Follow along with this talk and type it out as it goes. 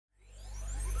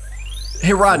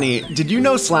Hey Rodney, did you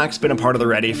know Slack's been a part of the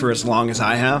Ready for as long as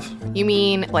I have? You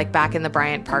mean like back in the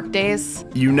Bryant Park days?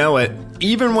 You know it.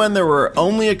 Even when there were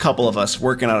only a couple of us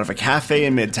working out of a cafe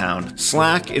in Midtown,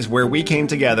 Slack is where we came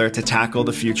together to tackle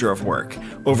the future of work.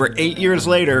 Over 8 years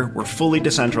later, we're fully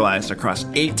decentralized across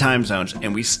 8 time zones,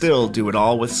 and we still do it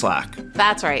all with Slack.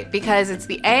 That's right, because it's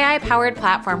the AI-powered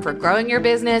platform for growing your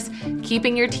business,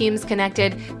 keeping your teams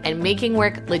connected, and making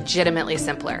work legitimately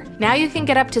simpler. Now you can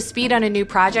get up to speed on a new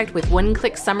project with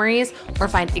one-click summaries or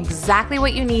find exactly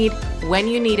what you need when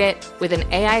you need it with an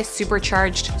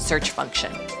AI-supercharged search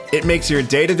function. It makes your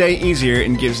day-to-day easier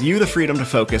and gives you the freedom to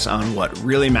focus on what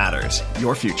really matters,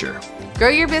 your future. Grow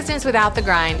your business without the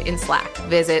grind in Slack.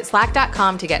 Visit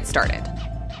slack.com to get started.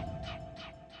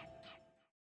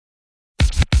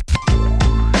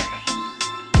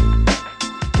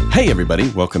 Hey everybody,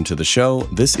 welcome to the show.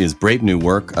 This is Brave New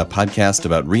Work, a podcast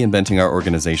about reinventing our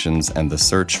organizations and the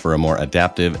search for a more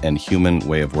adaptive and human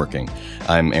way of working.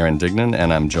 I'm Aaron Dignan,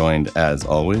 and I'm joined, as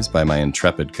always, by my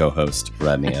intrepid co-host,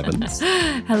 Rodney Evans.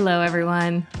 Hello,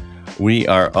 everyone. We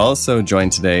are also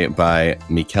joined today by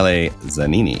Michele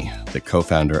Zanini, the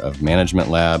co-founder of Management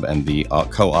Lab and the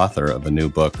co-author of a new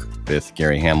book with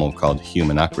Gary Hamel called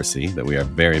Humanocracy that we are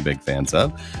very big fans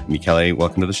of. Michele,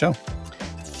 welcome to the show.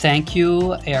 Thank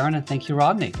you, Aaron, and thank you,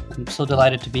 Rodney. I'm so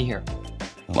delighted to be here.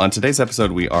 On today's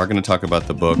episode, we are going to talk about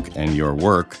the book and your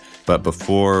work. But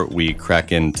before we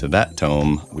crack into that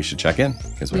tome, we should check in,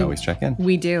 because we always check in.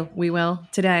 We do. We will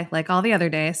today, like all the other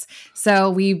days.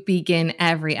 So we begin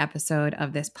every episode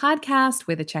of this podcast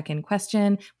with a check-in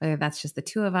question, whether that's just the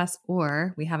two of us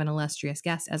or we have an illustrious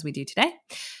guest, as we do today.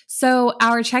 So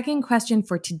our check-in question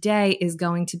for today is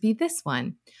going to be this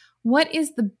one. What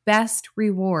is the best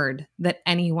reward that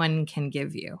anyone can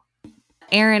give you?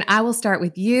 Aaron, I will start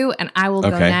with you, and I will go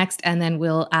next, and then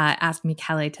we'll ask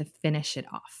Michele to finish it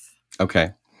off.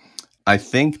 Okay. I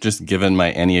think just given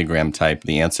my Enneagram type,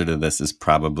 the answer to this is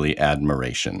probably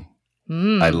admiration.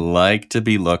 I like to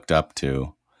be looked up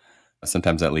to.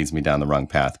 Sometimes that leads me down the wrong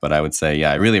path, but I would say,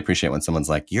 yeah, I really appreciate when someone's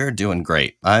like, you're doing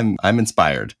great. I'm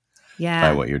inspired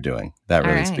by what you're doing. That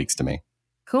really speaks to me.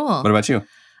 Cool. What about you?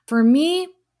 For me,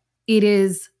 it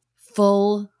is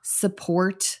full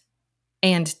support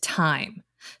and time.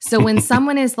 So when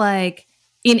someone is like,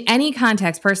 in any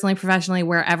context, personally, professionally,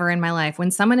 wherever in my life,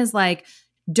 when someone is like,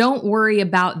 don't worry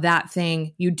about that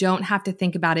thing, you don't have to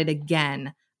think about it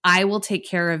again, I will take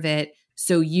care of it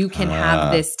so you can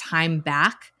have this time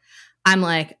back. I'm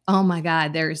like, oh my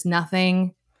God, there's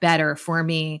nothing better for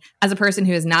me as a person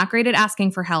who is not great at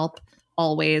asking for help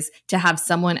always, to have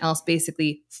someone else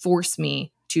basically force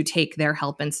me to take their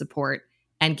help and support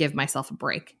and give myself a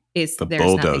break. There's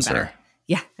bulldozer. Nothing better.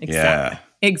 Yeah, exactly. Yeah.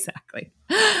 Exactly.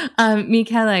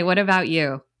 Michele, what about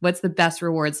you? What's the best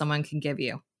reward someone can give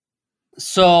you?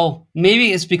 So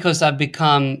maybe it's because I've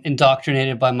become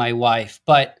indoctrinated by my wife,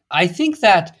 but I think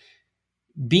that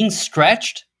being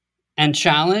stretched and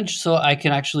challenged so I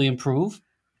can actually improve,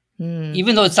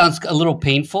 even though it sounds a little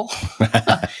painful,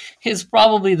 is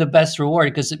probably the best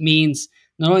reward, because it means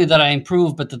not only that I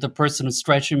improve, but that the person who's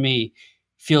stretching me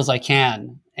feels I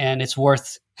can, and it's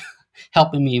worth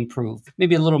helping me improve.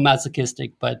 Maybe a little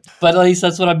masochistic, but at least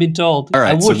that's what I've been told. All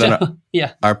right, so then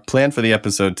our plan for the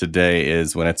episode today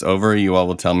is when it's over, you all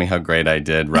will tell me how great I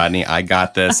did. Rodney, I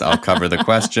got this. I'll cover the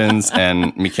questions.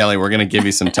 And Michele, we're going to give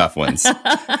you some tough ones.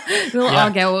 We'll all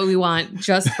get what we want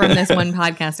just from this one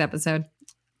podcast episode.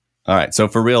 All right. So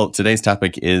for real, today's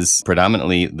topic is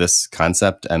predominantly this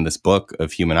concept and this book of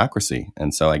Humanocracy.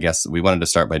 And so I guess we wanted to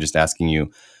start by just asking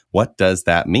you, what does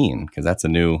that mean? Because that's a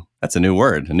new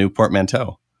word, a new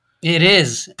portmanteau. It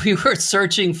is. We were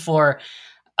searching for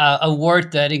a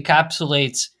word that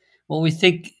encapsulates what we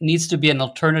think needs to be an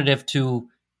alternative to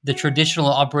the traditional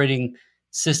operating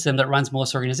system that runs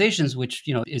most organizations, which,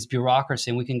 is bureaucracy.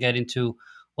 And we can get into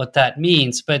what that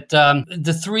means. But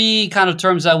the three kind of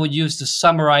terms I would use to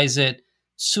summarize it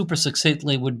super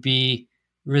succinctly would be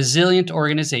resilient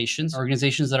organizations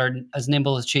that are as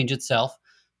nimble as change itself,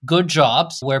 good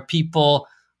jobs where people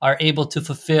are able to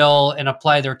fulfill and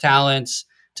apply their talents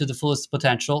to the fullest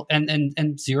potential,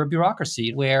 and zero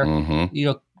bureaucracy, where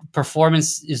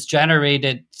performance is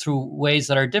generated through ways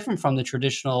that are different from the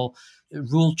traditional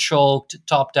rule-choked,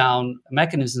 top-down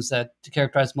mechanisms that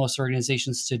characterize most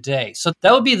organizations today. So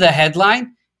that would be the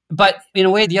headline. But in a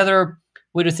way, the other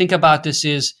way to think about this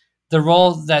is the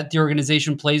role that the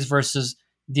organization plays versus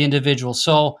the individual.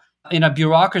 So in a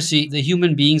bureaucracy, the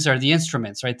human beings are the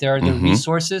instruments, right? They are the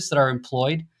resources that are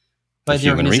employed by the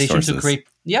organization to create.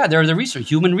 Yeah, they're the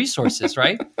human resources,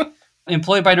 right?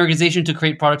 Employed by an organization to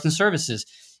create products and services.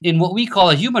 In what we call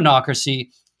a humanocracy,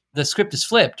 the script is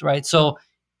flipped, right? So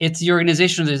It's the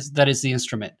organization that is the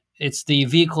instrument. It's the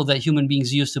vehicle that human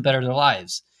beings use to better their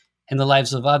lives and the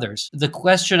lives of others. The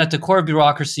question at the core of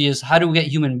bureaucracy is, how do we get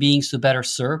human beings to better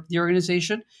serve the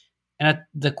organization? And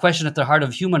the question at the heart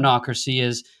of humanocracy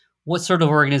is, what sort of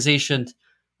organization,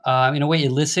 in a way,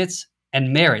 elicits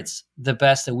and merits the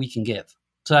best that we can give?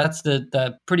 So that's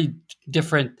the pretty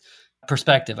different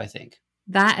perspective, I think.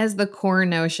 That as the core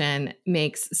notion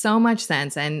makes so much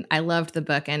sense. And I loved the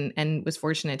book and was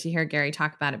fortunate to hear Gary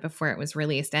talk about it before it was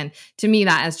released. And to me,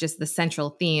 that as just the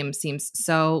central theme seems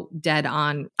so dead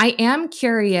on. I am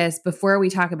curious, before we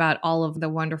talk about all of the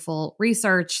wonderful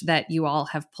research that you all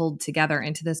have pulled together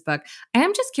into this book, I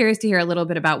am just curious to hear a little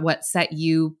bit about what set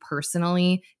you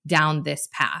personally down this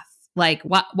path. Like,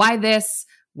 why this?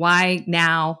 Why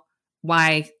now?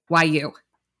 Why you?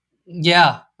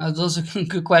 Yeah, those are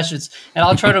good questions. And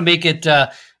I'll try to make it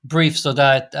brief so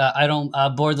that I don't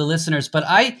bore the listeners. But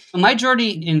my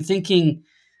journey in thinking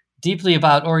deeply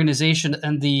about organization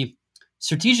and the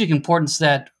strategic importance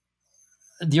that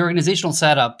the organizational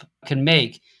setup can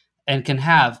make and can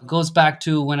have goes back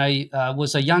to when I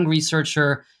was a young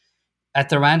researcher at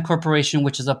the RAND Corporation,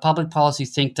 which is a public policy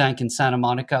think tank in Santa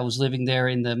Monica. I was living there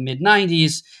in the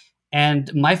mid-90s.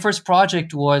 And my first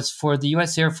project was for the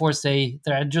U.S. Air Force. There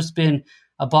had just been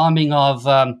a bombing of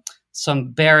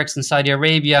some barracks in Saudi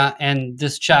Arabia, and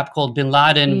this chap called Bin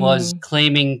Laden was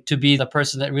claiming to be the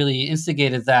person that really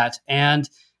instigated that. And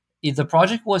the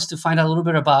project was to find out a little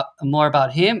bit more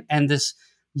about him and this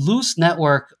loose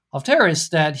network of terrorists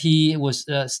that he was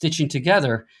stitching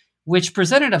together, which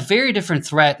presented a very different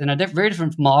threat and a very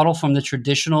different model from the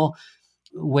traditional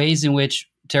ways in which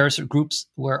terrorist groups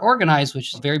were organized,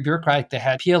 which is very bureaucratic. They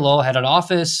had PLO, had an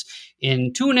office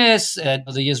in Tunis. The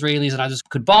Israelis and others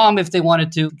could bomb if they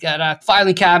wanted to, get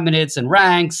filing cabinets and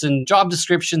ranks and job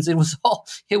descriptions. It was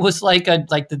like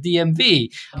the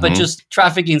DMV, but just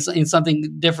trafficking in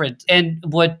something different. And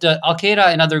what Al-Qaeda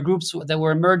and other groups that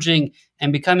were emerging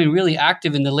and becoming really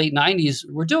active in the late 90s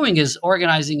were doing is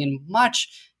organizing in much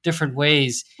different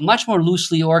ways, much more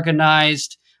loosely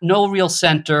organized, no real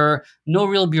center, no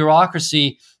real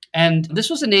bureaucracy. And this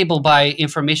was enabled by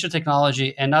information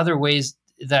technology and other ways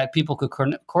that people could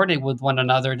coordinate with one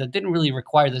another that didn't really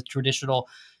require the traditional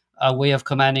way of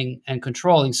commanding and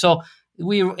controlling. So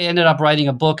we ended up writing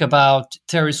a book about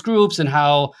terrorist groups and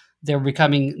how they're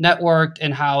becoming networked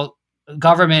and how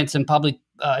governments and public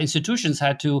institutions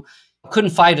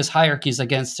couldn't fight as hierarchies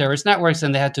against terrorist networks,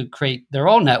 and they had to create their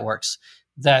own networks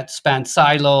that spanned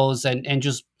silos and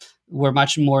just were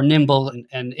much more nimble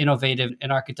and innovative in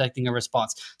architecting a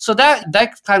response. So that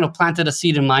kind of planted a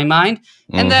seed in my mind.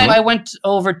 And then I went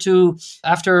over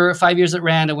after 5 years at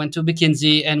RAND, I went to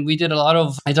McKinsey, and I did a lot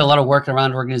of work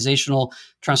around organizational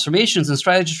transformations and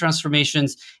strategy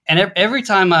transformations. And every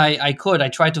time I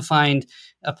tried to find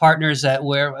partners that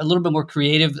were a little bit more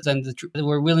creative than that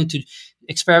were willing to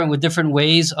experiment with different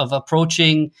ways of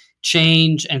approaching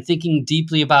change and thinking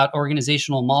deeply about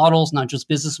organizational models, not just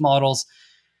business models.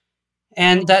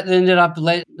 And that ended up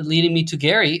leading me to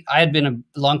Gary. I had been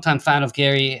a longtime fan of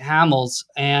Gary Hamel's,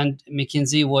 and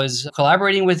McKinsey was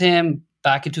collaborating with him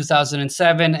back in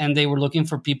 2007, and they were looking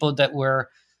for people that were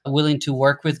willing to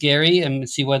work with Gary and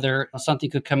see whether something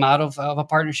could come out of a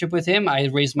partnership with him. I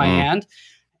raised my hand,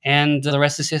 and the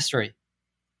rest is history.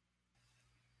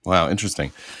 Wow,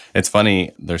 interesting. It's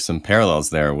funny, there's some parallels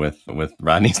there with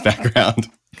Rodney's background.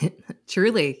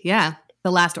 Truly, yeah.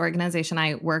 The last organization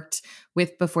I worked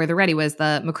with before the Ready was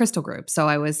the McChrystal Group. So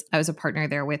I was a partner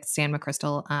there with Stan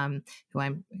McChrystal, who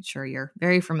I'm sure you're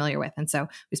very familiar with. And so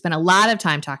we spent a lot of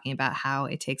time talking about how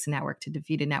it takes a network to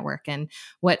defeat a network and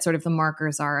what sort of the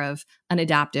markers are of an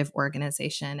adaptive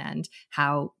organization and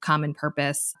how common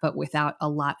purpose, but without a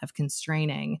lot of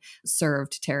constraining,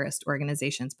 served terrorist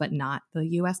organizations, but not the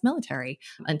U.S. military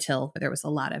until there was a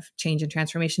lot of change and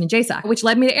transformation in JSOC, which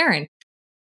led me to Aaron.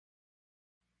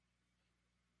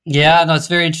 Yeah, no, it's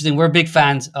very interesting. We're big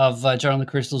fans of General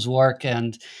McChrystal's work,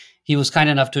 and he was kind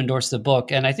enough to endorse the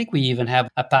book. And I think we even have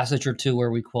a passage or two where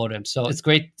we quote him. So it's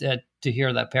great to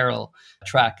hear that parallel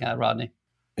track, Rodney.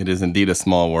 It is indeed a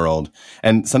small world.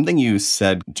 And something you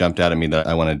said jumped out at me that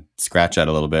I want to scratch at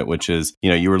a little bit, which is,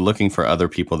 you were looking for other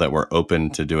people that were open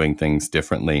to doing things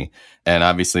differently. And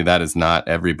obviously that is not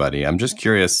everybody. I'm just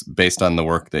curious, based on the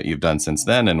work that you've done since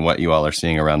then and what you all are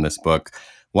seeing around this book,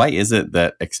 why is it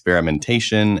that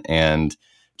experimentation and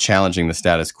challenging the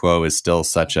status quo is still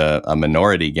such a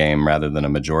minority game rather than a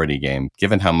majority game,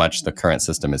 given how much the current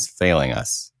system is failing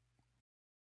us?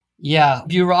 Yeah,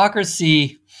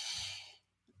 bureaucracy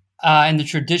and the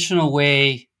traditional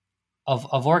way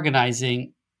of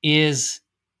organizing is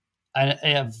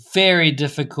a very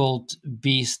difficult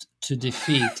beast to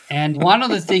defeat. And one of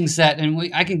the things that,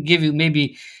 I can give you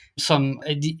maybe some,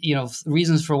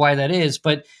 reasons for why that is,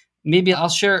 but maybe I'll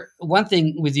share one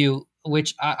thing with you,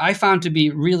 which I found to be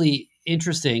really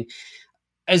interesting.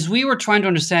 As we were trying to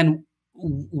understand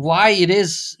why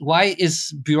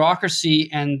is bureaucracy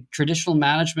and traditional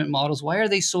management models, why are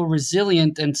they so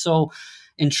resilient and so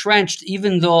entrenched,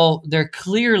 even though they're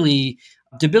clearly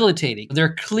debilitating?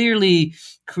 They're clearly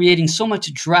creating so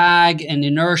much drag and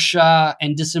inertia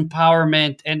and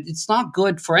disempowerment, and it's not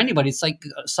good for anybody. It's like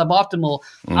suboptimal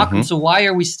outcome. So why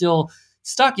are we still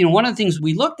stuck? One of the things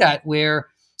we looked at where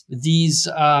these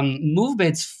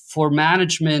movements for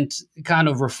management kind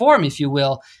of reform, if you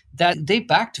will, that date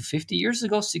back to 50 years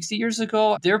ago, 60 years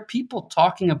ago. There are people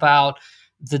talking about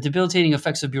the debilitating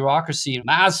effects of bureaucracy.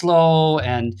 Maslow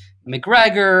and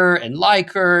McGregor and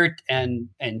Likert and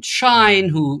Schein,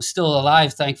 who's still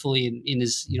alive, thankfully, in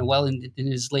his in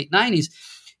his late 90s,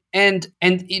 and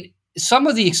some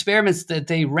of the experiments that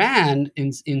they ran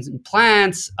in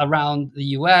plants around the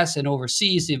U.S. and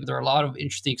overseas. There are a lot of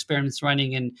interesting experiments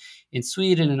running in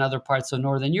Sweden and other parts of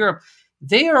Northern Europe.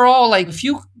 They are all like, if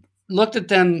you looked at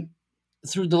them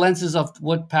through the lenses of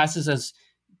what passes as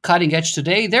cutting edge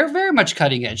today, they're very much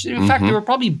cutting edge. In fact, they were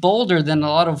probably bolder than a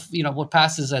lot of what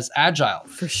passes as agile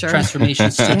for sure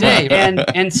transformations today.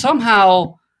 And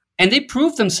somehow, and they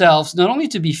proved themselves not only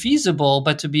to be feasible,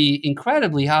 but to be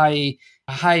incredibly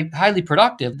highly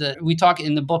productive. We talk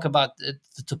in the book about the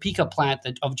Topeka plant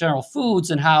of General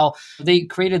Foods and how they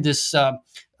created this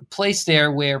place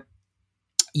there where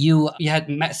you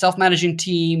had self-managing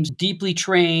teams, deeply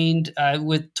trained,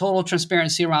 with total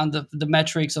transparency around the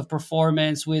metrics of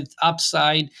performance, with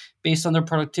upside based on their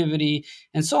productivity,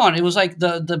 and so on. It was like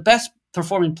the best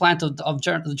performing plant of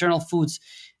the General Foods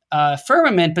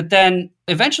firmament, but then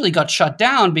eventually got shut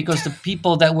down because the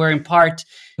people that were in part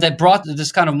that brought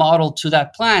this kind of model to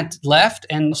that plant left,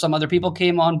 and some other people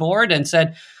came on board and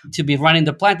said to be running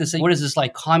the plant. They said, "What is this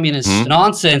like communist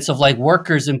nonsense of like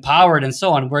workers empowered and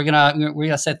so on? We're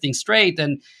gonna set things straight."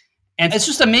 And it's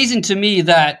just amazing to me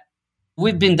that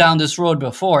we've been down this road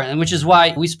before, and which is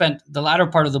why we spent the latter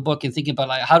part of the book in thinking about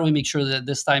like, how do we make sure that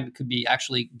this time it could be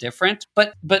actually different.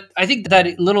 But I think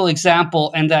that little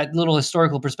example and that little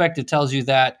historical perspective tells you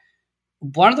that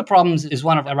one of the problems is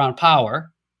one around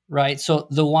power, right? So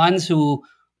the ones who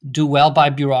do well by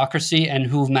bureaucracy and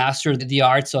who've mastered the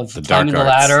arts of climbing the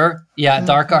ladder,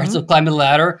 dark arts of climbing the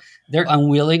ladder, they're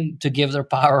unwilling to give their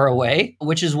power away,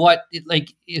 which is what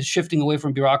is shifting away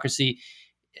from bureaucracy.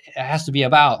 It has to be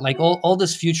about. Like all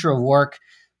this future of work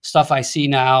stuff I see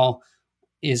now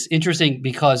is interesting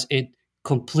because it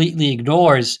completely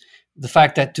ignores the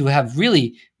fact that to have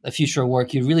really a future of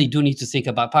work, you really do need to think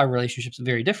about power relationships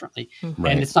very differently.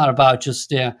 Right. And it's not about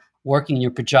just working in your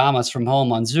pajamas from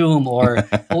home on Zoom or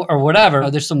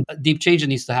whatever. There's some deep change that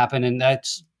needs to happen, and that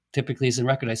typically isn't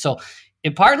recognized. So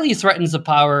it partly threatens the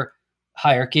power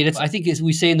hierarchy. I think, as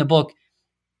we say in the book,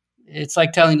 it's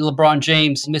like telling LeBron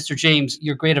James, Mr. James,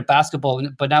 you're great at basketball,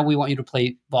 but now we want you to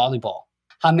play volleyball.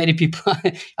 How many people?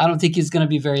 I don't think he's going to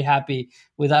be very happy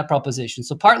with that proposition.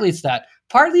 So partly it's that.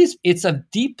 Partly it's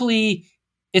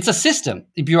a system,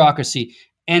 the bureaucracy,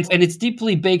 and it's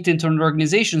deeply baked into an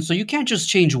organization. So you can't just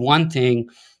change one thing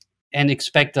and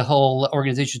expect the whole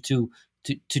organization to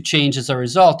change as a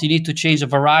result. You need to change a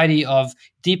variety of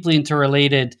deeply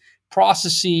interrelated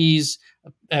processes,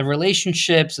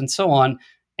 relationships, and so on.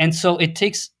 And so it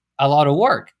takes a lot of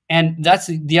work. And that's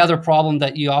the other problem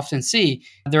that you often see.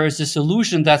 There is this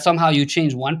illusion that somehow you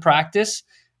change one practice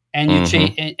and you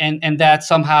change, and that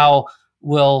somehow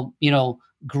will,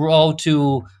 grow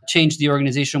to change the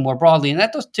organization more broadly. And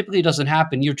that typically doesn't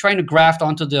happen. You're trying to graft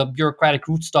onto the bureaucratic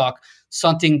rootstock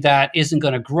something that isn't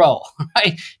going to grow,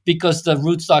 right? Because the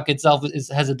rootstock itself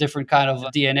has a different kind of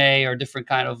DNA or different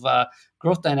kind of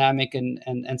growth dynamic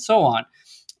and so on.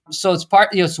 So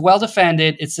it's well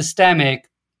defended, it's systemic,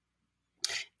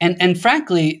 and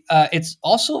frankly, it's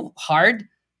also hard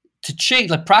to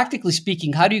change. Like, practically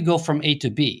speaking, how do you go from A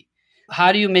to B?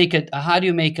 How do you make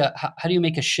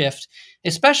a shift,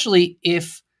 especially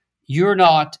if you're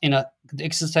not in an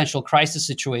existential crisis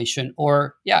situation,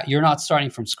 or you're not starting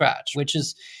from scratch, which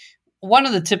is one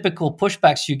of the typical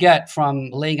pushbacks you get from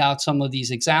laying out some of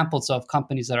these examples of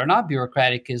companies that are not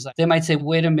bureaucratic. Is they might say,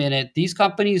 wait a minute, these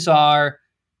companies are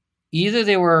either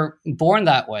they were born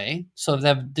that way, so they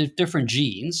have different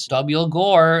genes. W.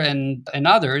 Gore and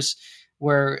others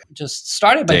were just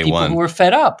started by people who were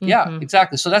fed up. Mm-hmm. Yeah,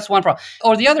 exactly. So that's one problem.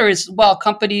 Or the other is,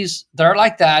 companies that are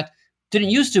like that didn't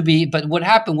used to be, but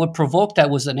what provoked that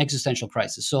was an existential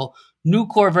crisis. So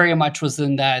Nucor very much was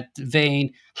in that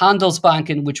vein.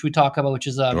 Handelsbanken, which we talk about, which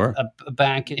is Sure. a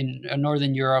bank in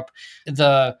Northern Europe,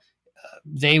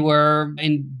 they were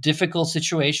in difficult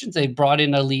situations. They brought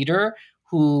in a leader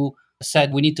who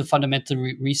said, we need to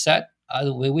fundamentally reset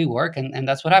the way we work. And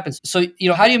that's what happens. So,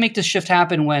 how do you make this shift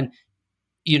happen when,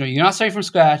 you're not starting from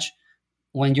scratch,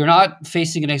 when you're not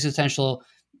facing an existential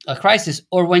crisis,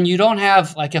 or when you don't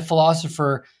have like a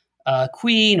philosopher,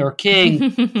 queen or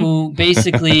king who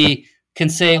basically can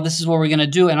say, this is what we're going to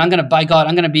do. And I'm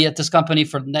going to be at this company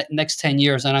for next 10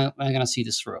 years and I'm going to see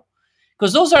this through.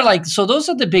 Because those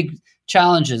are the big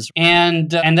challenges.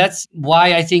 And that's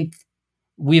why I think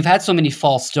we've had so many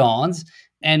false dawns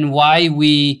and why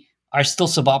we are still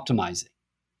suboptimizing.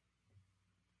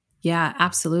 Yeah,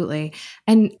 absolutely.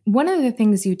 And one of the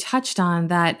things you touched on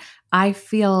that I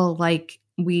feel like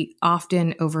we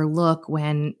often overlook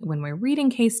when we're reading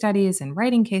case studies and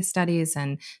writing case studies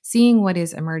and seeing what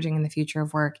is emerging in the future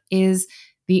of work is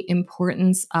the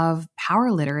importance of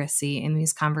power literacy in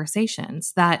these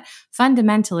conversations. That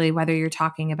fundamentally, whether you're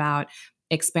talking about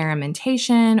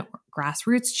experimentation, or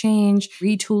grassroots change,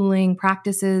 retooling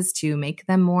practices to make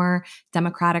them more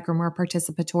democratic or more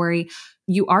participatory,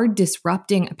 you are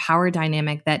disrupting a power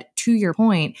dynamic that, to your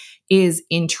point, is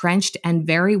entrenched and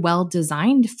very well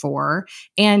designed for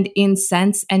and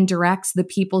incents and directs the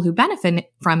people who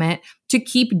benefit from it to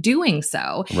keep doing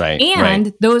so. Right.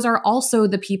 And those are also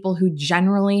the people who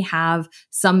generally have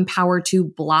some power to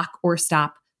block or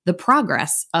stop the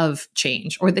progress of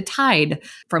change or the tide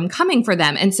from coming for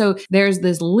them. And so there's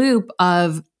this loop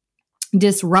of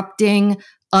disrupting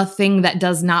a thing that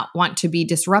does not want to be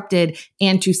disrupted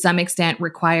and to some extent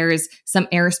requires some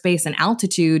airspace and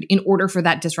altitude in order for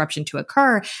that disruption to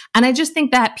occur. And I just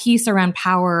think that piece around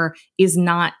power is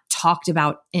not talked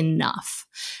about enough.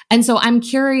 And so I'm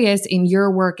curious, in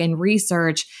your work and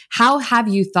research, how have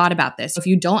you thought about this? If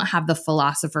you don't have the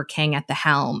philosopher king at the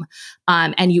helm,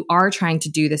 and you are trying to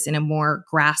do this in a more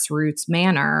grassroots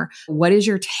manner, what is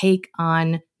your take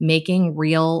on making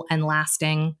real and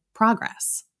lasting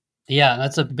progress? Yeah,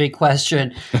 that's a big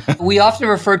question. We often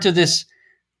refer to this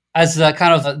as the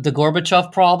kind of the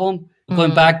Gorbachev problem,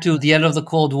 going back to the end of the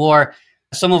Cold War.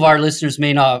 Some of our listeners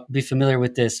may not be familiar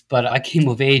with this, but I came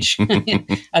of age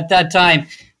at that time.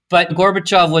 But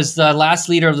Gorbachev was the last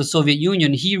leader of the Soviet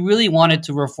Union. He really wanted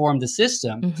to reform the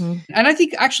system. And I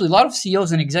think actually a lot of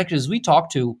CEOs and executives we talk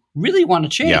to really want to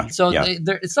change. It's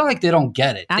not like they don't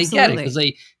get it. Absolutely. They get it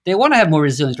because they want to have more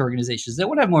resilient organizations. They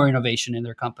want to have more innovation in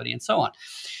their company and so on.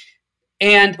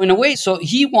 And in a way, so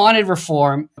he wanted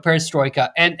reform,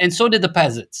 perestroika, and so did the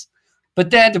peasants.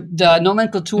 But then the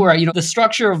nomenclature, the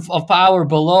structure of power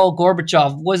below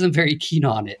Gorbachev wasn't very keen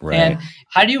on it. Right. And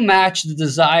how do you match the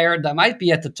desire that might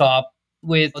be at the top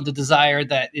with the desire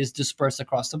that is dispersed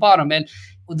across the bottom? And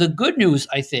the good news,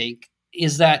 I think,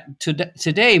 is that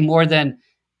today, more than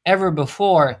ever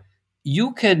before,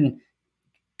 you can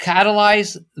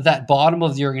catalyze that bottom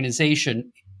of the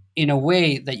organization in a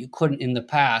way that you couldn't in the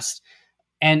past.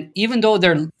 And even though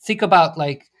think about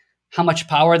like how much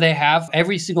power they have,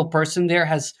 every single person there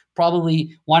has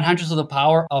probably 1/100th of the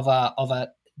power of a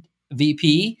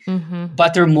VP,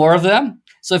 but there are more of them.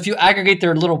 So if you aggregate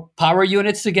their little power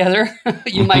units together,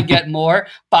 you might get more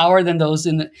power than those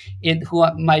in who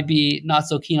might be not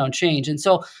so keen on change. And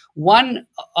so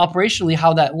operationally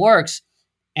how that works,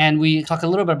 and we talk a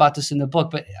little bit about this in the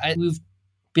book, but we've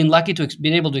been lucky to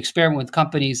been able to experiment with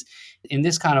companies in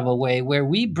this kind of a way where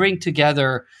we bring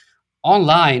together on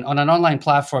an online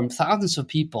platform, thousands of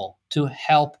people to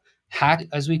help hack,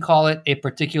 as we call it, a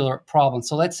particular problem.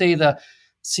 So let's say the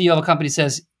CEO of a company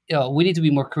says, we need to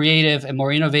be more creative and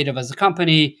more innovative as a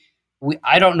company.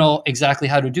 I don't know exactly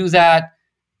how to do that.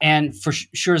 And for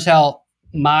sure as hell,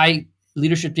 my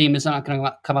leadership team is not going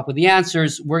to come up with the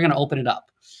answers. We're going to open it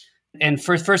up. And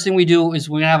first thing we do is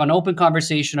we're going to have an open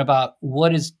conversation about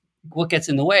what gets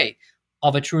in the way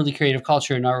of a truly creative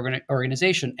culture in our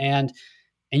organization. And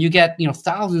you get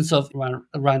thousands of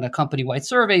around a company-wide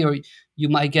survey, or you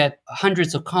might get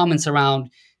hundreds of comments around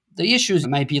the issues. It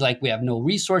might be like we have no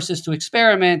resources to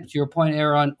experiment, to your point,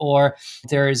 Aaron, or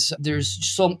there's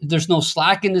no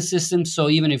slack in the system. So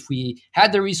even if we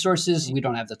had the resources, we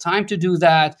don't have the time to do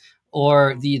that,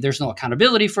 or there's no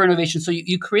accountability for innovation. So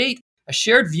you create a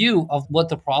shared view of what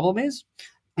the problem is.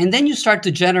 And then you start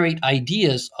to generate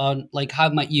ideas on like how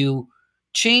might you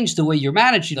change the way you're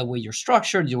managing, the way you're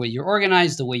structured, the way you're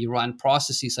organized, the way you run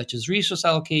processes such as resource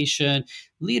allocation,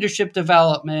 leadership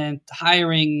development,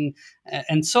 hiring,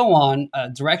 and so on,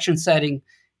 direction setting,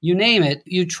 you name it.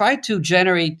 You try to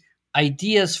generate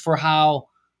ideas for how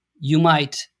you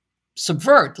might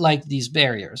subvert like these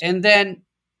barriers. And then,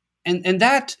 and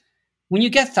that, when you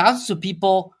get thousands of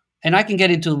people, and I can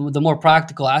get into the more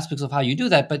practical aspects of how you do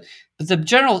that, but the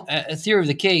general theory of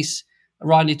the case,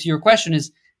 Rodney, to your question,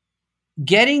 is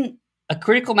getting a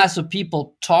critical mass of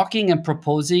people talking and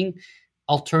proposing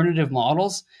alternative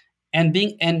models, and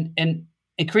being and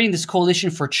creating this coalition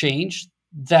for change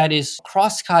that is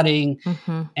cross-cutting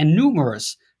and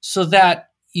numerous, so that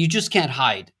you just can't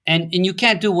hide. And you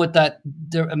can't do what the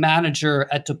manager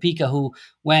at Topeka who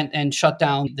went and shut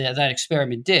down that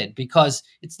experiment did, because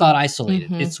it's not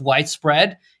isolated. It's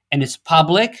widespread and it's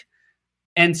public.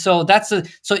 And so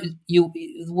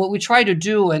what we try to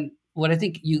do, and what I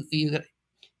think you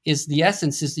is the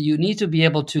essence, is that you need to be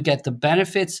able to get the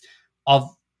benefits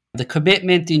of the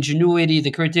commitment, the ingenuity,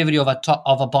 the creativity of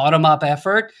a bottom-up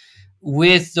effort,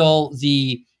 with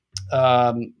the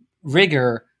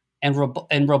rigor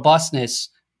and robustness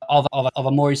of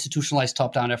a more institutionalized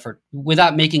top-down effort,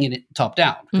 without making it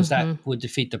top-down, because that would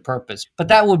defeat the purpose. But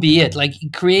that would be it, like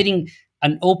creating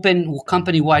an open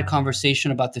company-wide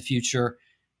conversation about the future,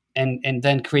 and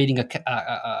then creating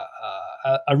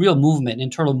a real movement,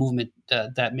 internal movement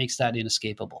that makes that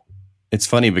inescapable. It's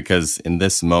funny because in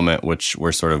this moment, which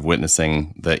we're sort of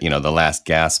witnessing the last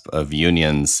gasp of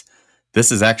unions,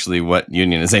 this is actually what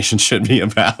unionization should be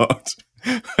about,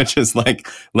 which is like,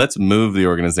 let's move the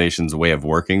organization's way of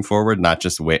working forward, not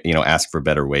just ask for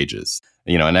better wages.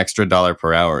 An extra $1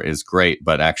 per hour is great,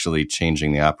 but actually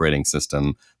changing the operating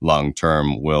system long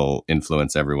term will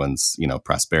influence everyone's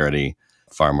prosperity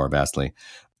far more vastly.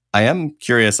 I am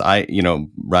curious.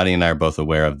 Rodney and I are both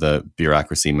aware of the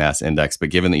Bureaucracy Mass Index, but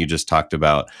given that you just talked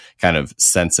about kind of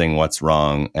sensing what's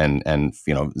wrong and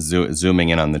zooming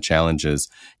in on the challenges,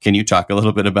 can you talk a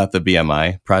little bit about the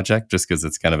BMI project, just because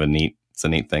it's kind of a neat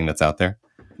thing that's out there?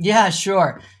 Yeah,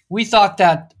 sure. We thought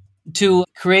that to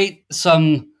create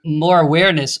some more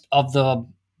awareness of the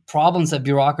problems that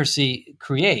bureaucracy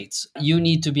creates, you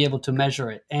need to be able to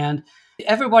measure it. And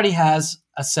everybody has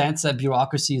a sense that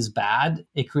bureaucracy is bad.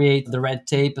 It creates the red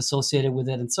tape associated with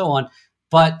it and so on.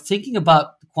 But thinking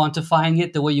about quantifying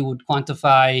it the way you would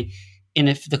quantify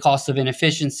the cost of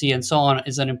inefficiency and so on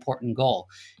is an important goal.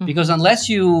 Because unless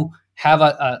you have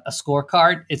a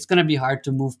scorecard, it's going to be hard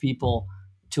to move people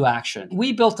to action.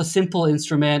 We built a simple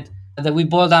instrument that we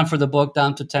boiled down for the book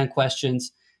down to 10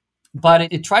 questions,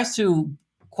 but it tries to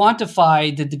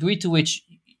quantify the degree to which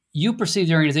you perceive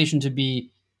the organization to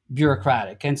be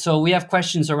bureaucratic. And so we have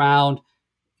questions around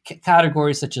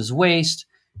categories such as waste.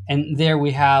 And there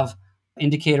we have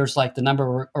indicators like the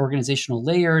number of organizational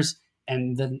layers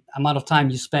and the amount of time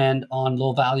you spend on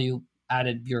low value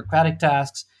added bureaucratic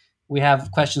tasks. We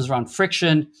have questions around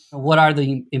friction. What are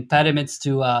the impediments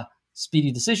to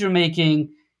speedy decision making?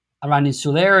 Around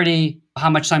insularity, how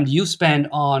much time do you spend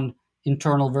on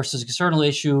internal versus external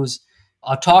issues?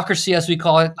 Autocracy, as we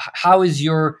call it, how is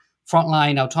your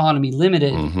frontline autonomy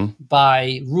limited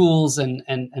by rules and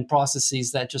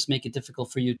processes that just make it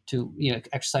difficult for you to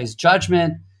exercise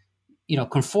judgment?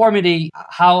 Conformity,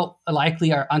 how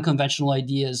likely are unconventional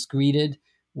ideas greeted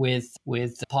with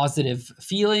positive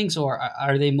feelings, or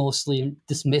are they mostly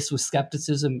dismissed with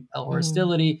skepticism or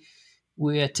hostility?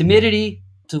 Timidity,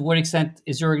 to what extent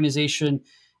is your organization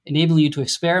enabling you to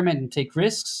experiment and take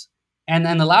risks? And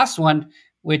then the last one,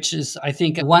 which is, I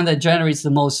think, one that generates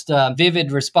the most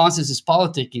vivid responses, is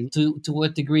politicking. To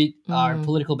what degree are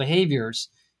political behaviors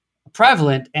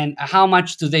prevalent, and how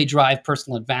much do they drive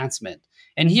personal advancement?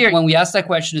 And here, when we ask that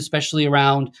question, especially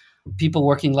around people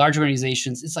working in large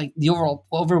organizations, it's like the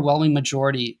overwhelming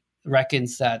majority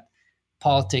reckons that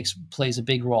politics plays a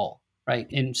big role, right,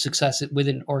 in success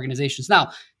within organizations.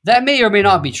 Now, that may or may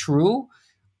not be true,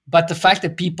 but the fact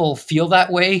that people feel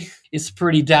that way is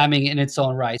pretty damning in its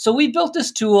own right. So we built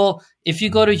this tool. If you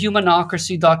go to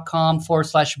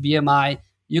humanocracy.com/BMI,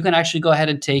 you can actually go ahead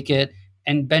and take it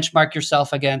and benchmark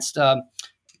yourself against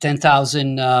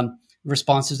 10,000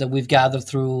 responses that we've gathered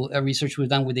through research we've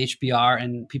done with HBR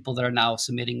and people that are now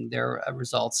submitting their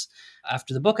results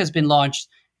after the book has been launched.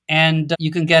 And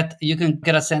you can get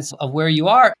a sense of where you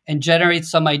are and generate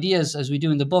some ideas, as we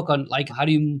do in the book, on like how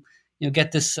do you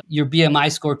get your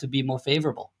BMI score to be more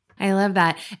favorable. I love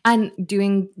that. And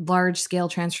doing large scale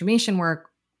transformation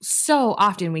work, so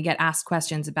often we get asked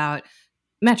questions about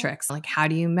metrics, like how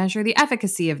do you measure the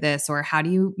efficacy of this, or how do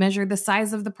you measure the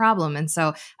size of the problem? And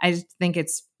so I just think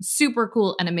it's super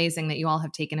cool and amazing that you all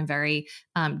have taken a very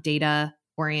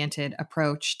data-oriented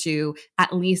approach to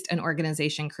at least an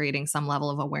organization creating some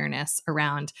level of awareness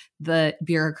around the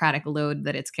bureaucratic load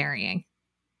that it's carrying.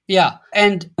 Yeah.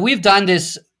 And we've done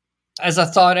this as a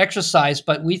thought exercise,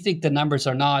 but we think the numbers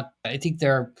are not, I think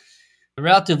they're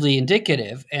relatively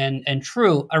indicative and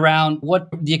true around what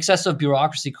the excessive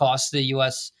bureaucracy costs the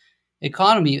U.S.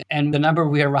 economy. And the number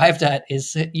we arrived at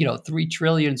is, 3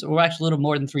 trillion, or actually a little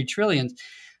more than 3 trillion.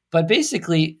 But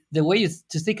basically, the way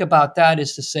to think about that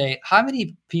is to say, how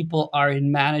many people are in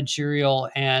managerial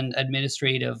and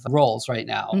administrative roles right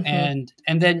now?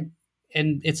 Mm-hmm.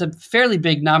 And it's a fairly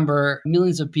big number,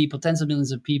 millions of people, tens of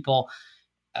millions of people.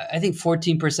 I think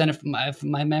 14% if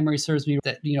my memory serves me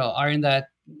that are in that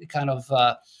kind of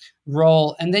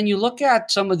role. And then you look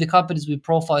at some of the companies we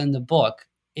profile in the book,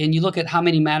 and you look at how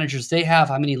many managers they have,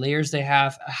 how many layers they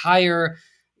have. Haier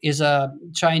is a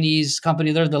Chinese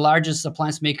company. They're the largest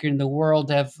appliance maker in the world.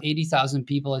 They have 80,000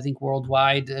 people, I think,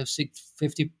 worldwide. They have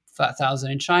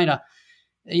 50,000 in China.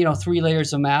 3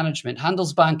 layers of management.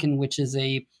 Handelsbanken, which is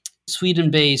a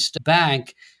Sweden-based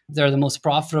bank, they're the most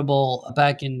profitable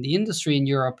bank in the industry in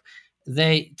Europe.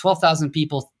 12,000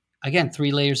 people, again,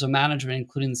 3 layers of management,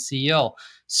 including the CEO.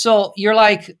 So you're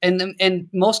like, and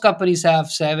most companies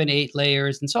have 7, 8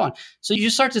 layers and so on. So you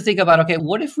start to think about, okay,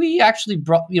 what if we actually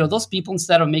brought, those people,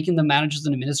 instead of making them managers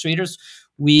and administrators,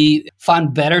 we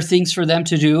found better things for them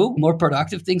to do, more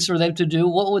productive things for them to do?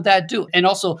 What would that do? And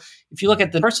also, if you look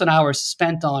at the person hours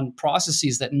spent on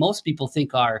processes that most people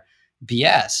think are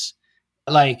BS,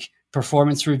 like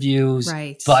performance reviews,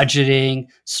 right, budgeting,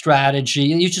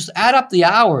 strategy, and you just add up the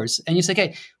hours and you say,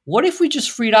 okay, what if we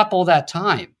just freed up all that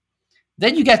time?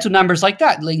 Then you get to numbers like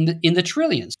that, like in the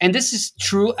trillions. And this is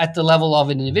true at the level of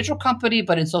an individual company,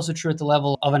 but it's also true at the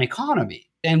level of an economy.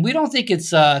 And we don't think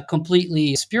it's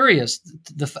completely spurious,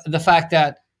 the fact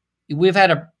that we've had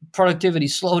a productivity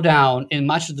slowdown in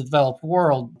much of the developed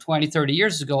world 20, 30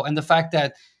 years ago. And the fact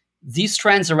that these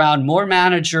trends around more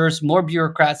managers, more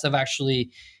bureaucrats have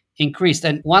actually increased.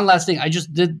 And one last thing, I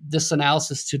just did this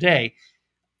analysis today.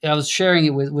 I was sharing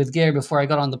it with Gary before I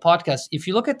got on the podcast. If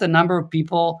you look at the number of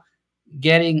people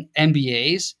getting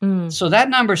MBAs, so that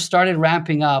number started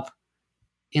ramping up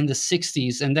in the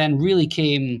 60s and then really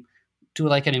came to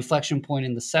like an inflection point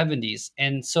in the 70s.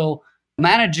 And so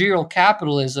managerial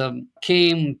capitalism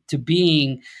came to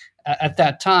being at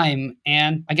that time.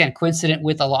 And again, coincident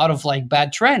with a lot of like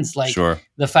bad trends, like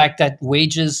the fact that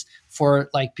wages for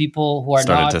like people who are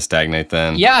started to stagnate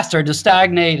then. Yeah, started to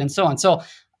stagnate and so on. So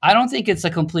I don't think it's a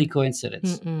complete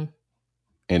coincidence. Mm-mm.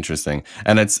 Interesting.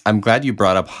 And I'm glad you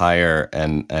brought up Haier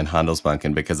and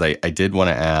Handelsbanken, because I did want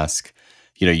to ask,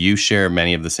 you share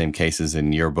many of the same cases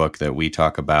in your book that we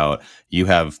talk about. You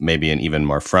have maybe an even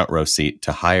more front row seat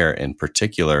to Haier in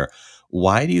particular.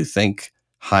 Why do you think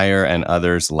Haier and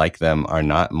others like them are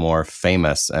not more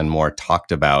famous and more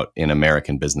talked about in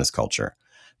American business culture?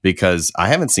 Because I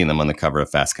haven't seen them on the cover of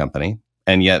Fast Company,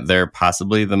 and yet they're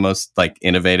possibly the most like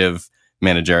innovative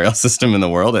managerial system in the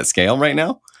world at scale right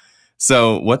now.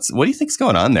 So what do you think's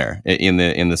going on there in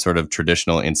the sort of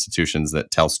traditional institutions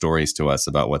that tell stories to us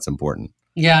about what's important?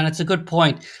 Yeah, and it's a good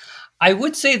point. I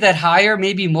would say that Haier,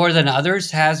 maybe more than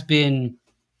others, has been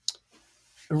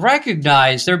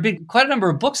recognized. There have been quite a number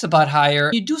of books about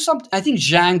Haier. You do something. I think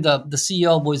Zhang, the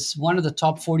CEO, was one of the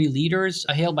top 40 leaders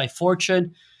hailed by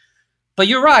Fortune. But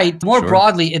you're right. More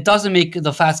broadly, it doesn't make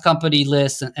the Fast Company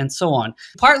list and so on.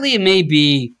 Partly it may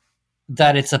be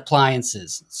that it's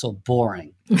appliances, so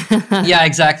boring. Yeah,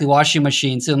 exactly. Washing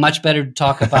machines. So much better to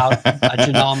talk about a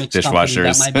genomics company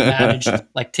that might be managed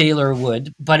like Taylor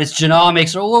would, but it's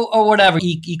genomics or whatever,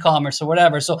 e-commerce or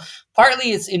whatever. So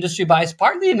partly it's industry bias.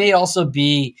 Partly it may also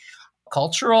be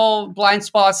cultural blind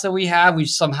spots that we have. We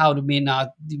somehow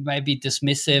might be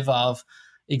dismissive of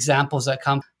examples that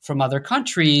come from other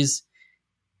countries.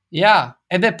 Yeah.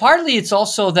 And then partly it's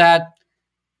also that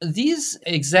these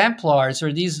exemplars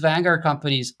or these vanguard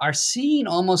companies are seen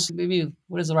almost, maybe,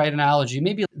 what is the right analogy?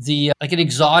 Maybe like an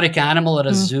exotic animal at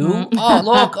a zoo. Oh,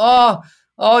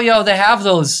 look. They have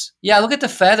those. Yeah, look at the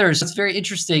feathers. It's very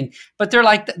interesting. But they're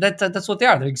like, that's what they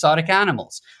are. They're exotic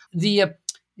animals. The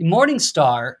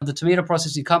Morningstar, the tomato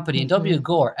processing company, and W.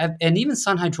 Gore, and even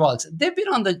Sun Hydraulics, they've been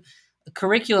on the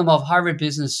curriculum of Harvard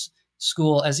Business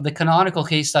School as the canonical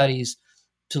case studies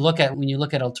to look at when you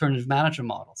look at alternative management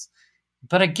models.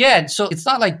 But again, so it's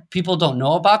not like people don't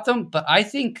know about them, but I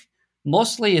think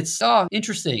mostly it's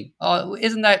interesting.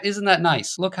 Isn't that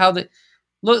nice? Look how they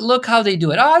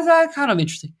do it. Oh, that's kind of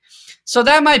interesting. So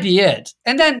that might be it.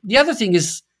 And then the other thing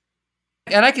is,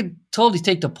 and I could totally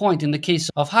take the point in the case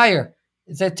of Haier,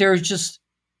 that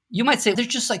you might say they're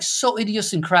just like so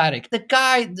idiosyncratic. The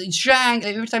guy, Zhang,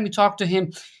 every time you talk to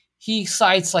him, he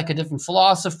cites like a different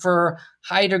philosopher,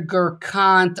 Heidegger,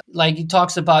 Kant, like he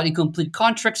talks about incomplete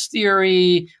contracts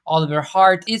theory, Oliver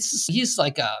Hart. He's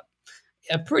like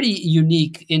a pretty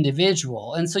unique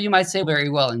individual. And so you might say very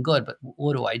well and good, but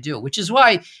what do I do? Which is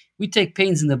why we take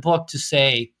pains in the book to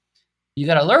say, you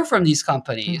got to learn from these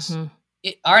companies.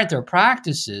 It aren't their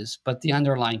practices, but the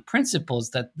underlying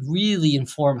principles that really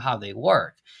inform how they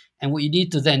work. And what you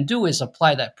need to then do is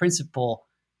apply that principle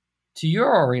to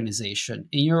your organization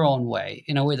in your own way,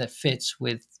 in a way that fits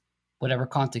with whatever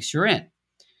context you're in.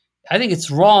 I think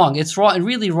it's wrong. It's wrong,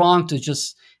 really wrong to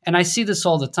just, and I see this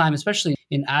all the time, especially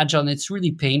in Agile, and it's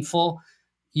really painful.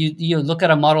 You look at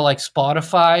a model like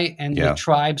Spotify and with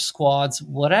tribes, squads,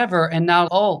 whatever, and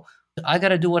now, I got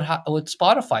to do what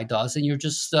Spotify does, and you're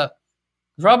just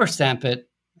rubber stamp it,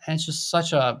 and it's just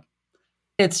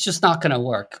it's just not going to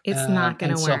work. It's not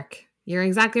going to work. You're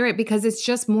exactly right, because it's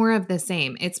just more of the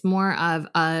same. It's more of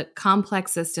a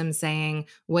complex system saying,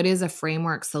 what is a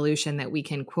framework solution that we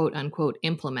can quote unquote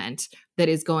implement that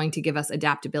is going to give us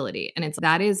adaptability? And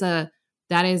that is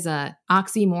a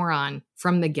oxymoron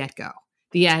from the get-go.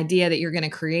 The idea that you're going to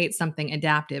create something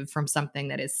adaptive from something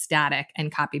that is static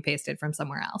and copy pasted from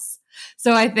somewhere else.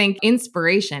 So I think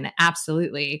inspiration,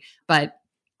 absolutely, but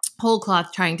whole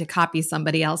cloth trying to copy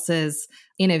somebody else's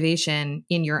innovation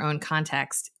in your own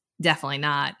context, definitely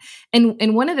not.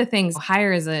 And one of the things,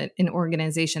 Hire is an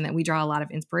organization that we draw a lot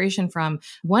of inspiration from.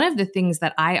 One of the things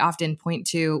that I often point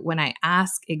to when I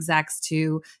ask execs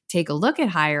to take a look at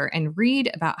Hire and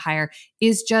read about Hire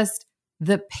is just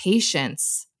the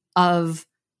patience of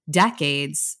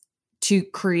decades to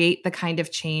create the kind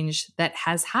of change that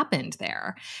has happened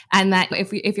there. And that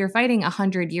if you're fighting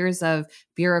 100 years of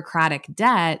bureaucratic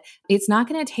debt, it's not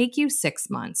going to take you 6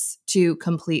 months to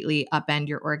completely upend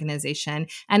your organization.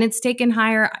 And it's taken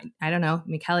Hire, I don't know,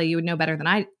 Michele, you would know better than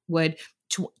I would,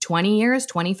 20 years,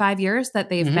 25 years that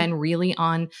they've been really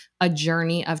on a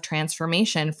journey of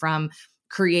transformation from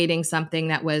creating something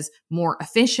that was more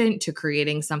efficient to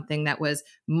creating something that was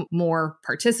more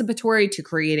participatory to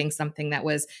creating something that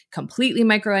was completely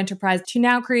micro enterprise to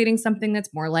now creating something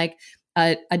that's more like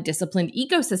a disciplined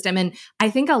ecosystem. And I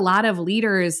think a lot of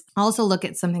leaders also look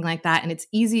at something like that and it's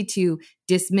easy to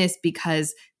dismiss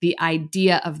because the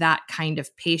idea of that kind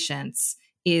of patience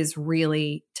is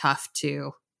really tough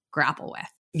to grapple with.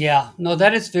 Yeah, no,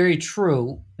 that is very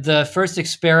true. The first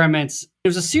experiments,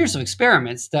 there's a series of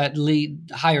experiments that lead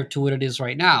Hire to what it is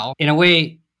right now. In a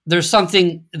way, there's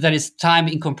something that is time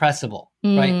incompressible,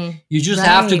 right? You just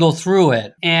have to go through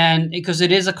it. And because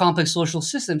it is a complex social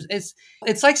system,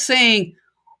 it's like saying,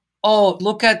 oh,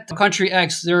 look at country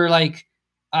X, they're like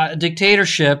a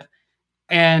dictatorship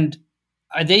and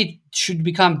they should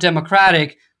become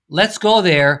democratic. Let's go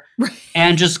there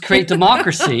and just create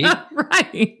democracy.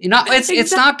 Right. You know,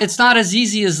 it's not as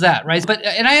easy as that, right?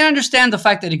 And I understand the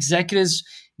fact that executives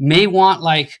may want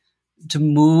to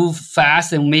move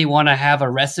fast and may want to have a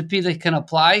recipe that can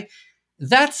apply.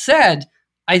 That said,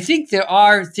 I think there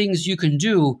are things you can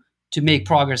do to make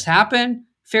progress happen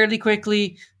fairly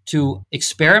quickly, to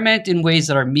experiment in ways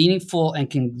that are meaningful and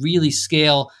can really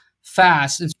scale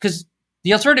fast. Because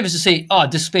the alternative is to say,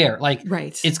 despair.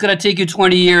 It's going to take you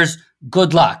 20 years.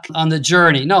 Good luck on the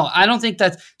journey. No, I don't think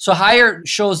that. So Hire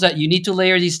shows that you need to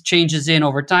layer these changes in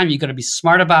over time. You got to be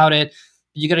smart about it.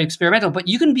 You got to experimental, but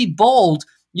you can be bold.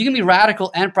 You can be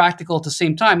radical and practical at the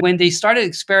same time. When they started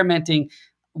experimenting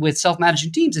with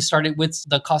self-managing teams, they started with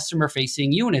the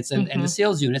customer-facing units and the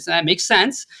sales units. And that makes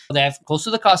sense. They have close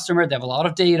to the customer. They have a lot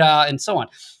of data and so on.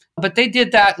 But they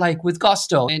did that with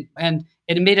gusto and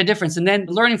it made a difference. And then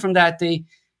learning from that,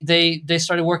 they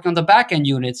started working on the back-end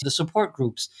units, the support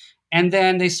groups. And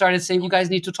then they started saying, you guys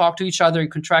need to talk to each other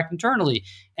and contract internally.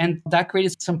 And that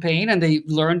created some pain. And they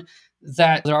learned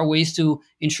that there are ways to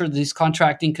ensure that this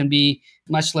contracting can be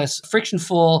much less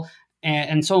frictionful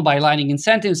and so on by aligning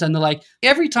incentives. And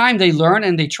every time they learn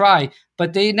and they try,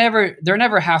 but they're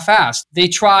never half-assed. They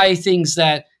try things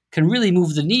that can really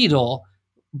move the needle,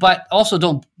 but also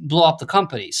don't blow up the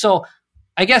company. So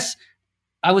I guess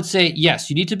I would say, yes,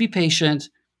 you need to be patient,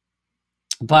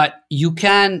 but you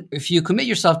can, if you commit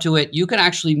yourself to it, you can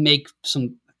actually make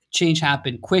some change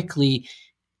happen quickly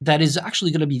that is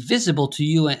actually going to be visible to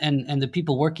you and the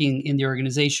people working in the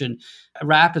organization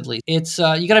rapidly. It's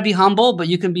you got to be humble, but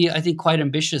you can be, I think, quite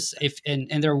ambitious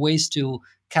and there are ways to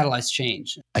catalyze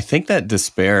change. I think that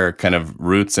despair kind of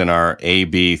roots in our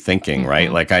A/B thinking,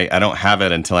 right? I don't have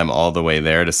it until I'm all the way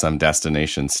there to some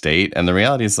destination state. And the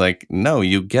reality is no,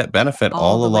 you get benefit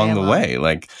all along the way.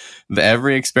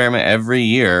 Every experiment, every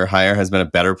year, Hire has been a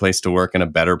better place to work and a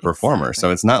better performer.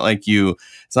 So it's not like you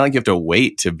have to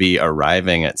wait to be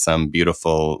arriving at some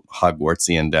beautiful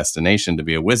Hogwartsian destination to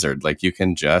be a wizard. You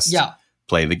can just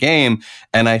play the game.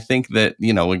 And I think that,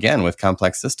 again, with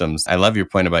complex systems, I love your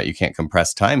point about you can't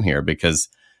compress time here because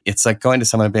It's like going to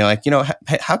someone and being like,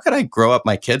 how could I grow up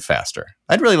my kid faster?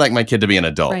 I'd really like my kid to be an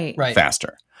adult Right.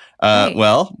 faster. Right.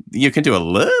 Well, you can do a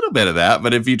little bit of that,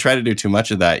 but if you try to do too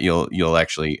much of that, you'll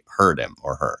actually hurt him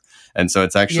or her. And so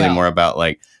it's actually more about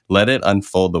like, let it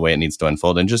unfold the way it needs to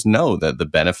unfold, and just know that the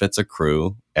benefits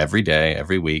accrue every day,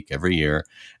 every week, every year.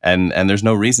 And there's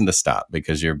no reason to stop,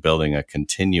 because you're building a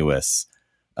continuous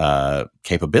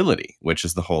capability, which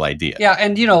is the whole idea. Yeah.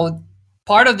 And,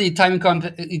 part of the time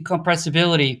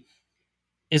incompressibility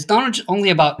is not only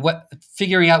about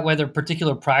figuring out whether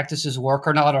particular practices work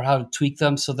or not, or how to tweak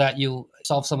them so that you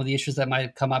solve some of the issues that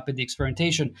might come up in the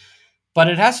experimentation. But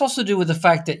it has also to do with the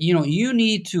fact that, you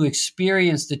need to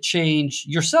experience the change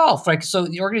yourself. Right? So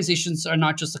the organizations are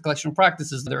not just a collection of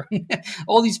practices. There are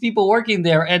all these people working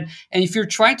there. And if you're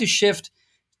trying to shift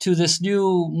to this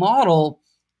new model,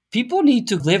 people need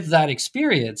to live that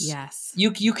experience. Yes.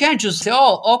 You can't just say,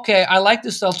 oh, okay, I like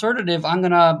this alternative. I'm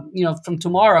going to, from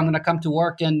tomorrow, I'm going to come to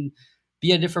work and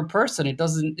be a different person. It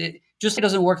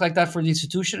doesn't work like that for the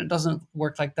institution. It doesn't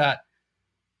work like that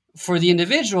for the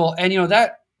individual. And,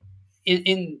 that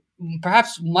in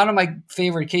perhaps one of my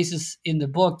favorite cases in the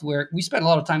book, where we spent a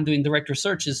lot of time doing direct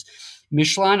research, is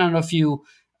Michelin. I don't know if you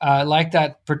like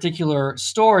that particular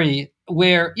story,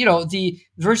 where, the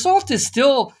result is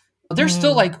still, they're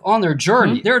still like on their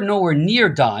journey. Mm-hmm. They're nowhere near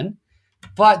done,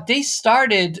 but they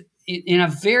started in a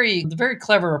very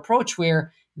clever approach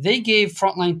where they gave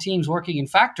frontline teams working in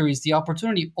factories the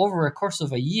opportunity over a course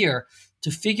of a year to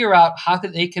figure out how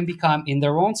they can become, in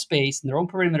their own space, in their own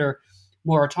perimeter,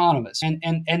 more autonomous.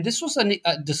 And this was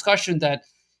a discussion that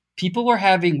people were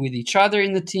having with each other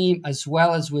in the team, as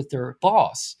well as with their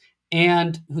boss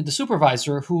and the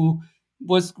supervisor, who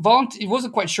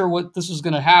wasn't quite sure what this was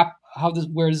going to happen,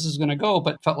 where this is going to go,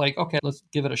 but felt like, okay, let's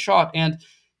give it a shot. And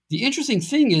the interesting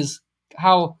thing is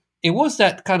how it was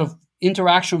that kind of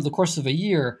interaction over the course of a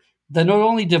year that not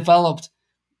only developed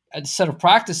a set of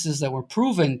practices that were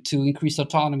proven to increase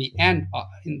autonomy and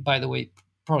by the way,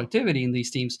 productivity in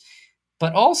these teams,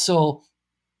 but also,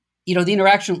 the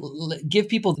interaction give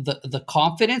people the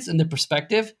confidence and the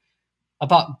perspective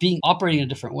about operating a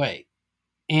different way.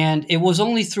 And it was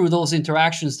only through those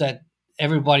interactions that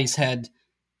everybody's head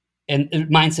and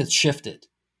mindset shifted.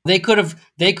 They could have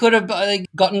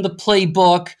gotten the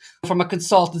playbook from a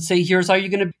consultant, say, here's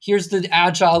the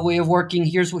agile way of working.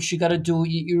 Here's what you got to do.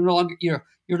 You're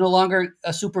no longer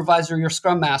a supervisor. You're a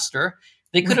scrum master.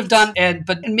 They could have done,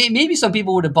 but maybe some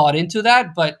people would have bought into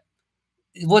that. But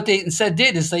what they instead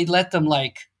did is they let them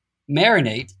like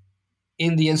marinate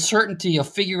in the uncertainty of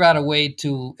figure out a way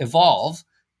to evolve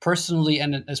personally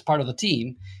and as part of the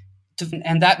team.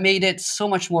 And that made it so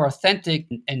much more authentic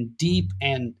and deep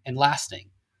and lasting.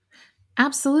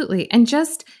 Absolutely. And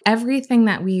just everything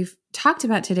that we've talked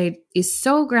about today is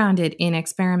so grounded in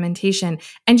experimentation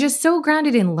and just so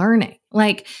grounded in learning.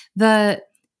 Like I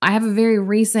have a very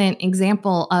recent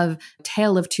example of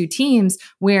Tale of Two Teams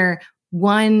where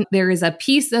there is a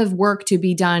piece of work to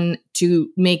be done to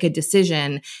make a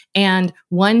decision. And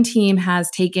one team has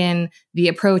taken the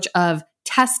approach of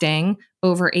testing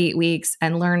over 8 weeks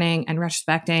and learning and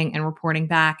retrospecting and reporting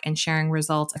back and sharing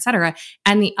results, et cetera.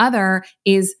 And the other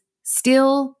is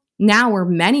still, now we're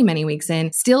many, many weeks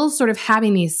in, still sort of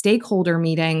having these stakeholder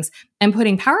meetings and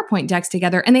putting PowerPoint decks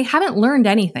together, and they haven't learned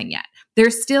anything yet. They're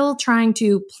still trying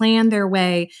to plan their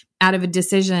way out of a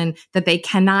decision that they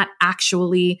cannot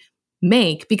actually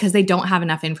make because they don't have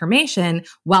enough information,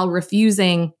 while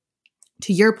refusing,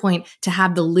 to your point, to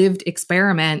have the lived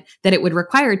experiment that it would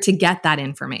require to get that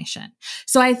information.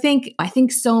 So I think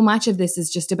so much of this is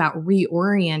just about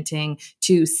reorienting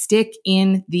to stick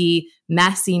in the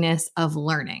messiness of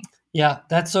learning. Yeah,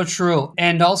 that's so true.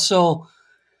 And also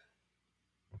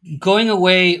going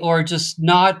away, or just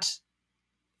not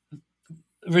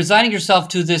resigning yourself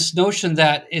to this notion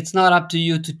that it's not up to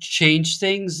you to change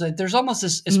things. That there's almost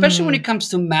this, especially when it comes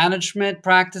to management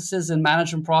practices and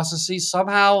management processes,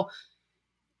 somehow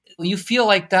you feel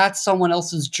like that's someone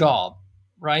else's job,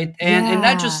 right? And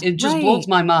that just blows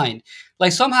my mind.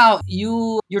 Like somehow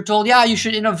you're told, yeah, you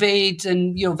should innovate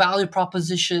and value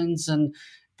propositions and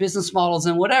business models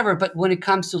and whatever. But when it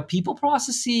comes to people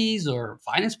processes or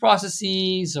finance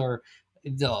processes or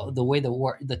the way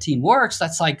the team works,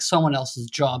 that's like someone else's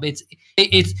job. It's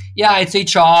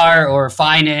HR or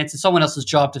finance. It's someone else's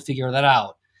job to figure that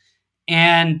out.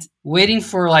 And waiting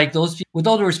for like those people, with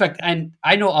all due respect, and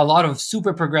I know a lot of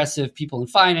super progressive people in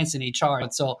finance and HR,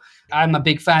 so I'm a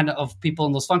big fan of people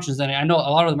in those functions, and I know a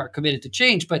lot of them are committed to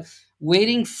change. But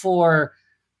waiting for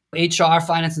HR,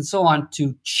 finance, and so on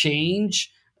to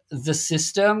change the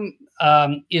system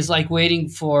is like waiting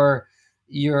for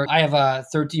I have a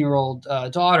 13-year-old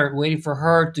daughter, waiting for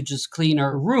her to just clean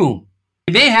her room.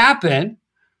 It may happen,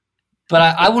 but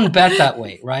I wouldn't bet that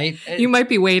way, right? You might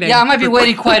be waiting. Yeah, I might be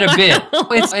waiting quite a bit.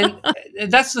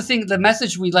 And that's the thing, the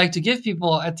message we like to give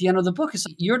people at the end of the book is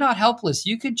you're not helpless.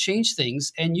 You can change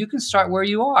things and you can start where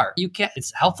you are.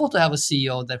 It's helpful to have a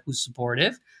CEO who's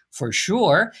supportive. For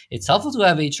sure. It's helpful to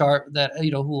have HR that,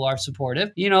 who are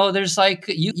supportive. There's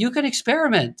you can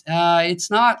experiment. It's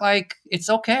not like it's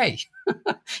okay.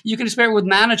 You can experiment with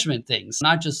management things,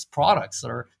 not just products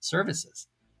or services.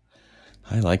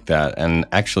 I like that. And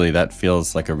actually, that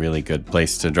feels like a really good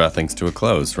place to draw things to a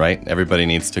close, right? Everybody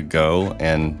needs to go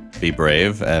and be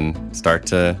brave and start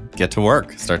to get to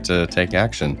work, start to take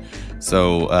action.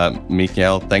 So,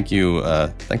 Michele, thank you.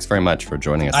 Thanks very much for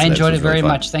joining us. I enjoyed it really very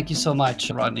fun. much. Thank you so much,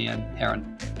 Rodney and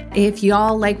Aaron. If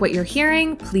y'all like what you're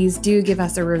hearing, please do give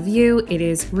us a review. It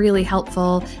is really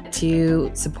helpful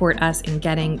to support us in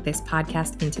getting this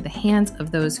podcast into the hands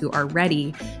of those who are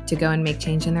ready to go and make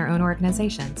change in their own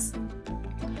organizations.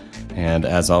 And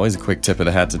as always, a quick tip of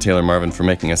the hat to Taylor Marvin for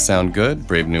making us sound good.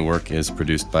 Brave New Work is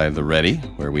produced by The Ready,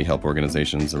 where we help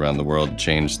organizations around the world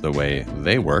change the way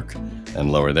they work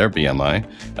and lower their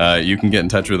BMI. You can get in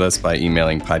touch with us by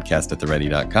emailing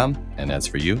podcast@theready.com. And as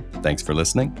for you, thanks for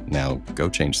listening. Now go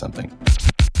change something.